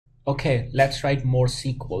Okay, let's write more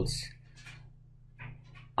SQLs.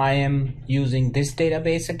 I am using this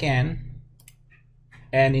database again,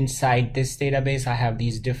 and inside this database I have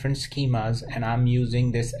these different schemas, and I'm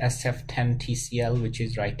using this SF10 TCL, which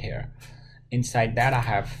is right here. Inside that I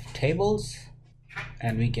have tables,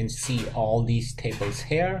 and we can see all these tables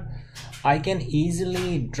here. I can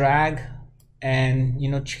easily drag and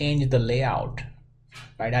change the layout,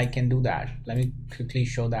 right? I can do that. Let me quickly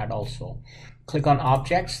show that also. Click on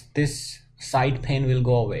objects, this side pane will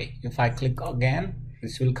go away. If I click again,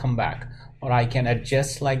 this will come back, or I can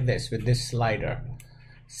adjust like this with this slider.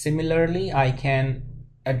 Similarly, I can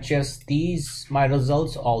adjust my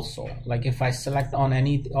results also. Like if I select on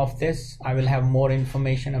any of this, I will have more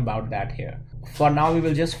information about that here. For now, we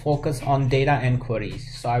will just focus on data and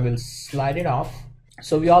queries. So I will slide it off.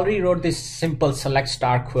 So we already wrote this simple select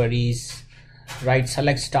star queries, right?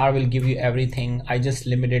 Select star will give you everything. I just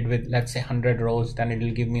limited with, let's say 100 rows, then it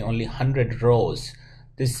will give me only 100 rows.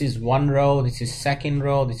 This is one row, this is second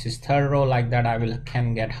row, this is third row. Like that,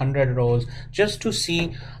 can get 100 rows just to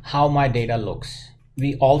see how my data looks.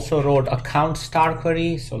 We also wrote account star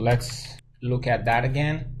query, so let's look at that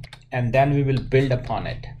again, and then we will build upon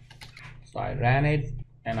it. So I ran it,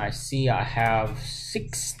 and I see I have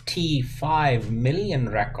 65 million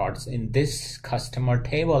records in this customer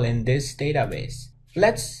table in this database.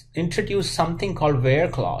 Let's introduce something called where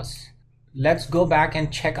clause. Let's go back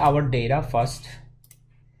and check our data first.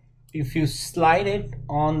 If you slide it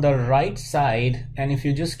on the right side, and if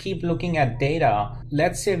you just keep looking at data,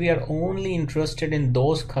 let's say we are only interested in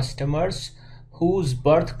those customers whose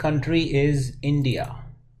birth country is India.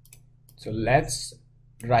 So let's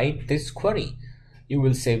write this query. You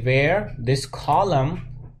will say where this column,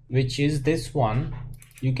 which is this one,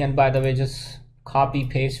 you can, by the way, just copy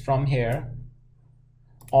paste from here,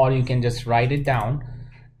 or you can just write it down,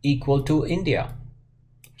 equal to India.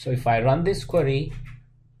 So if I run this query,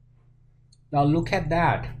 now look at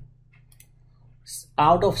that.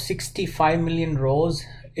 Out of 65 million rows,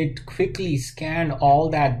 it quickly scanned all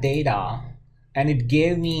that data, and it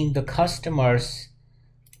gave me the customers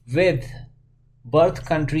with birth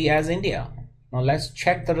country as India. Now let's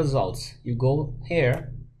check the results. You go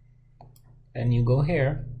here and you go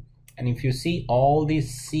here, and if you see, all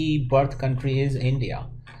these C birth country is India.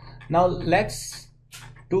 Now let's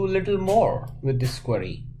do a little more with this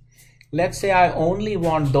query. Let's say I only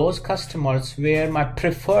want those customers where my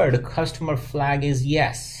preferred customer flag is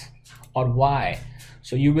yes or Y.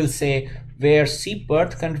 So you will say where C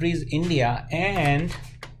birth country is India and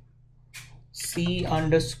C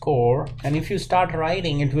underscore, and if you start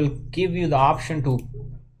writing, it will give you the option to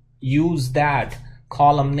use that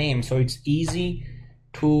column name, so it's easy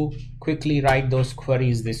to quickly write those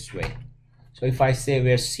queries this way. So if I say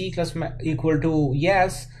where C equal to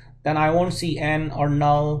yes, then I won't see N or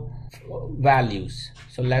null values.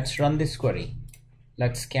 So let's run this query.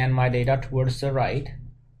 Let's scan my data towards the right.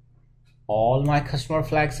 All my customer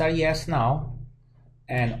flags are yes now,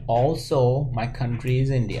 and also my country is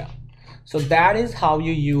India. So that is how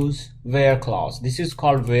you use where clause. This is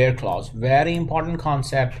called where clause. Very important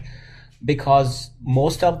concept, because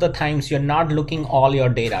most of the times you're not looking all your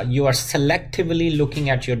data. You are selectively looking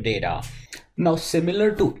at your data. Now,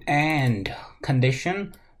 similar to AND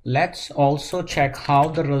condition, let's also check how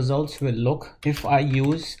the results will look if I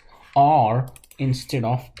use OR instead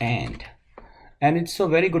of AND. And it's a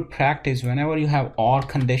very good practice whenever you have OR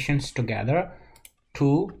conditions together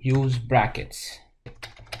to use brackets.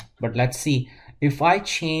 But let's see, if I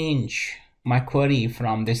change my query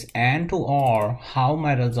from this AND to OR, how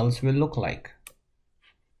my results will look like.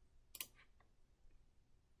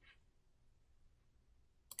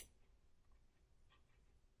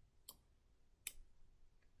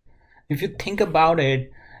 If you think about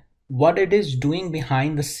it, what it is doing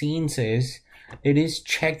behind the scenes is it is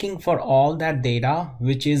checking for all that data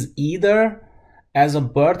which is either as a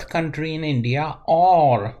birth country in India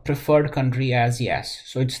or preferred country as yes.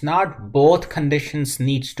 So it's not both conditions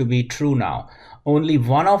needs to be true now. Only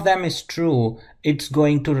one of them is true, it's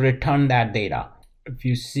going to return that data. If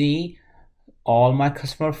you see, all my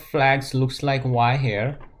customer flags looks like Y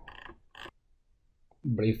here.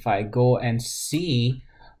 But if I go and see,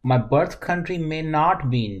 my birth country may not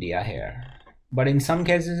be India here, but in some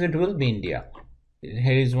cases it will be India.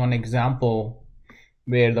 Here is one example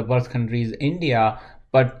where the birth country is India,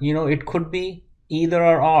 but it could be either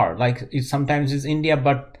or. Like it sometimes is India,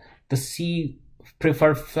 but the C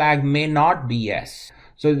preferred flag may not be yes.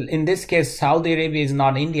 So in this case, Saudi Arabia is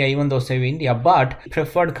not India, even though say India, but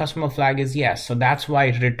preferred customer flag is yes. So that's why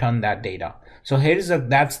it returned that data. So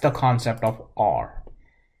that's the concept of OR.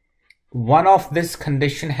 One of this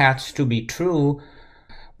condition has to be true,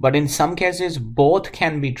 But in some cases, both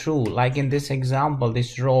can be true. Like in this example,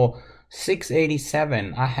 this row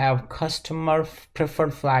 687, I have customer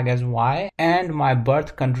preferred flag as Y and my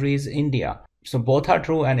birth country is India. So both are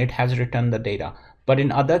true and it has returned the data. But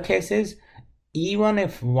in other cases, even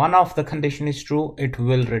if one of the condition is true, it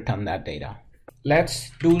will return that data. Let's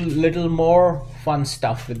do a little more fun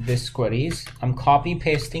stuff with these queries. I'm copy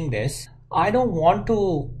pasting this. I don't want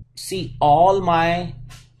to see all my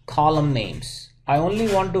column names. I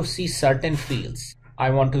only want to see certain fields. I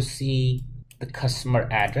want to see the customer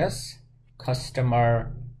address,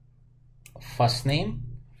 customer first name,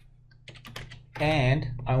 and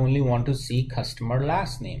I only want to see customer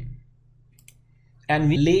last name. And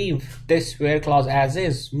we leave this where clause as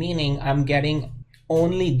is, meaning I'm getting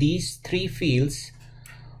only these three fields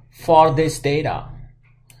for this data.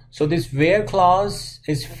 So this where clause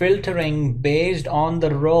is filtering based on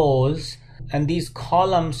the rows, and these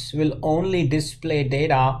columns will only display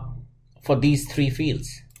data for these three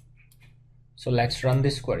fields. So let's run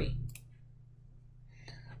this query.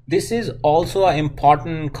 This is also an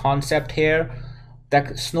important concept here,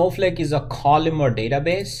 that Snowflake is a columnar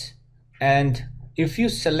database, and if you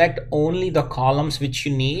select only the columns which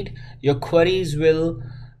you need, your queries will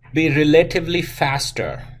be relatively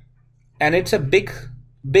faster. And it's a big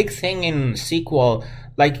thing in SQL.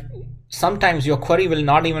 Like sometimes your query will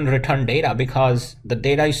not even return data because the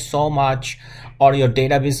data is so much, or your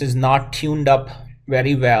database is not tuned up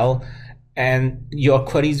very well, and your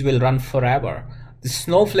queries will run forever. The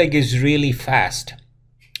Snowflake is really fast.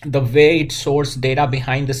 The way it stores data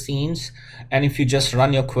behind the scenes, and if you just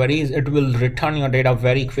run your queries, it will return your data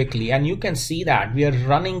very quickly. And you can see that we are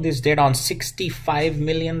running this data on 65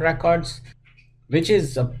 million records, which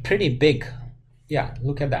is a pretty big, yeah,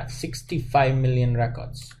 look at that, 65 million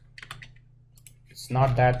records. It's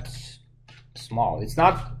not that small. It's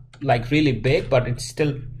not like really big, but it's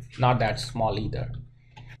still not that small either.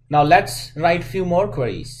 Now let's write few more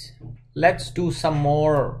queries. Let's do some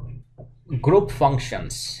more group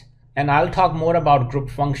functions, and I'll talk more about group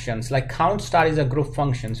functions. Like count star is a group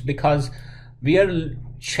functions because we are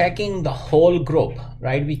checking the whole group,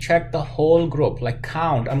 right? We check the whole group, like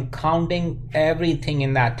count. I'm counting everything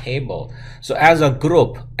in that table. So as a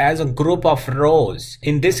group of rows,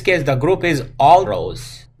 in this case the group is all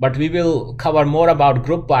rows, but we will cover more about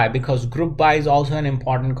group by, because group by is also an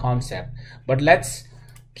important concept. But let's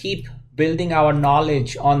keep building our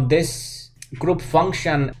knowledge on this group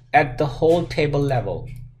function at the whole table level.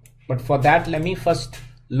 But for that, let me first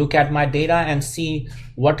look at my data and see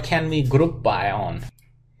what can we group by on.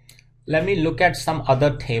 Let me look at some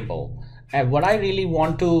other table, and what I really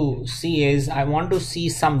want to see is I want to see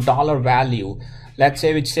some dollar value, let's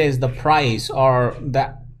say, which says the price or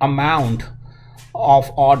the amount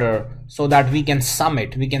of order, so that we can sum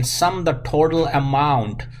it. We can sum the total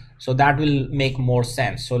amount, so that will make more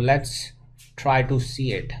sense. So let's try to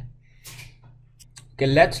see it. Okay,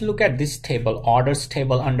 let's look at this table, orders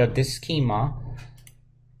table, under this schema,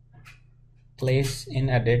 place in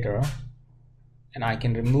editor, and I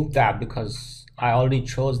can remove that because I already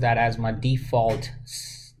chose that as my default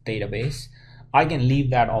database. I can leave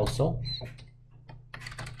that also.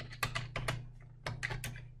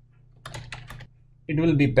 It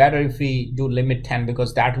will be better if we do limit 10,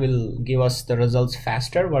 because that will give us the results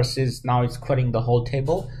faster versus now it's querying the whole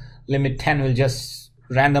table. Limit 10 will just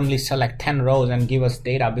randomly select 10 rows and give us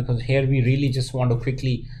data, because here we really just want to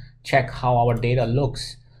quickly check how our data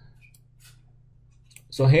looks.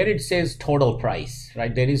 So here it says total price,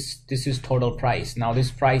 right? This is total price. Now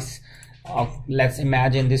this price, let's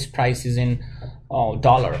imagine this price is in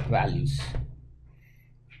dollar values.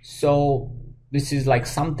 So this is like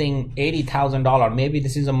something $80,000. Maybe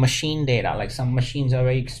this is a machine data, like some machines are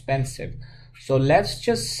very expensive. So let's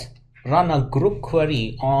just run a group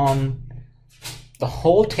query on the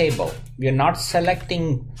whole table. We are not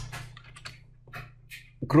selecting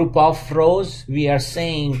group of rows. We are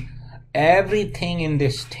saying everything in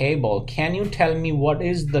this table. Can you tell me what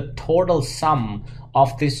is the total sum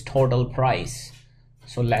of this total price?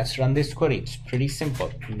 So let's run this query. It's pretty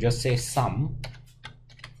simple. You just say sum,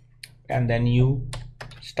 and then you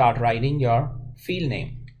start writing your field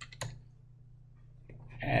name,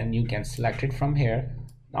 and you can select it from here.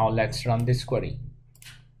 Now let's run this query.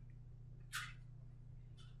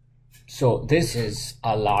 So this is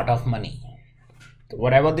a lot of money.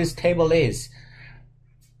 Whatever this table is,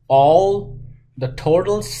 all the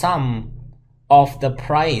total sum of the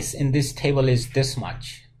price in this table is this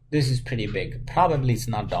much. This is pretty big. Probably it's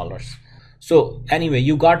not dollars. So anyway,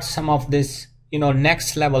 you got some of this,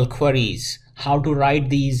 next level queries, how to write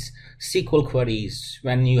these SQL queries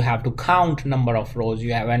when you have to count number of rows,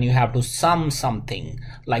 when you have to sum something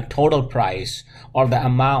like total price or the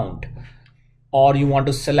amount, or you want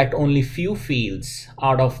to select only few fields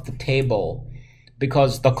out of the table,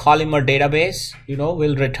 because the columnar database,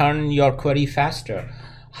 will return your query faster.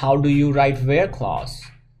 How do you write where clause?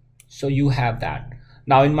 So you have that.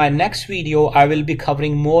 Now in my next video, I will be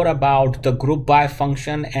covering more about the group by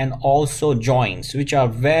function and also joins, which are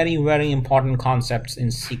very, very important concepts in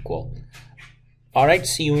SQL. All right,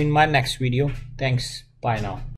 see you in my next video. Thanks. Bye now.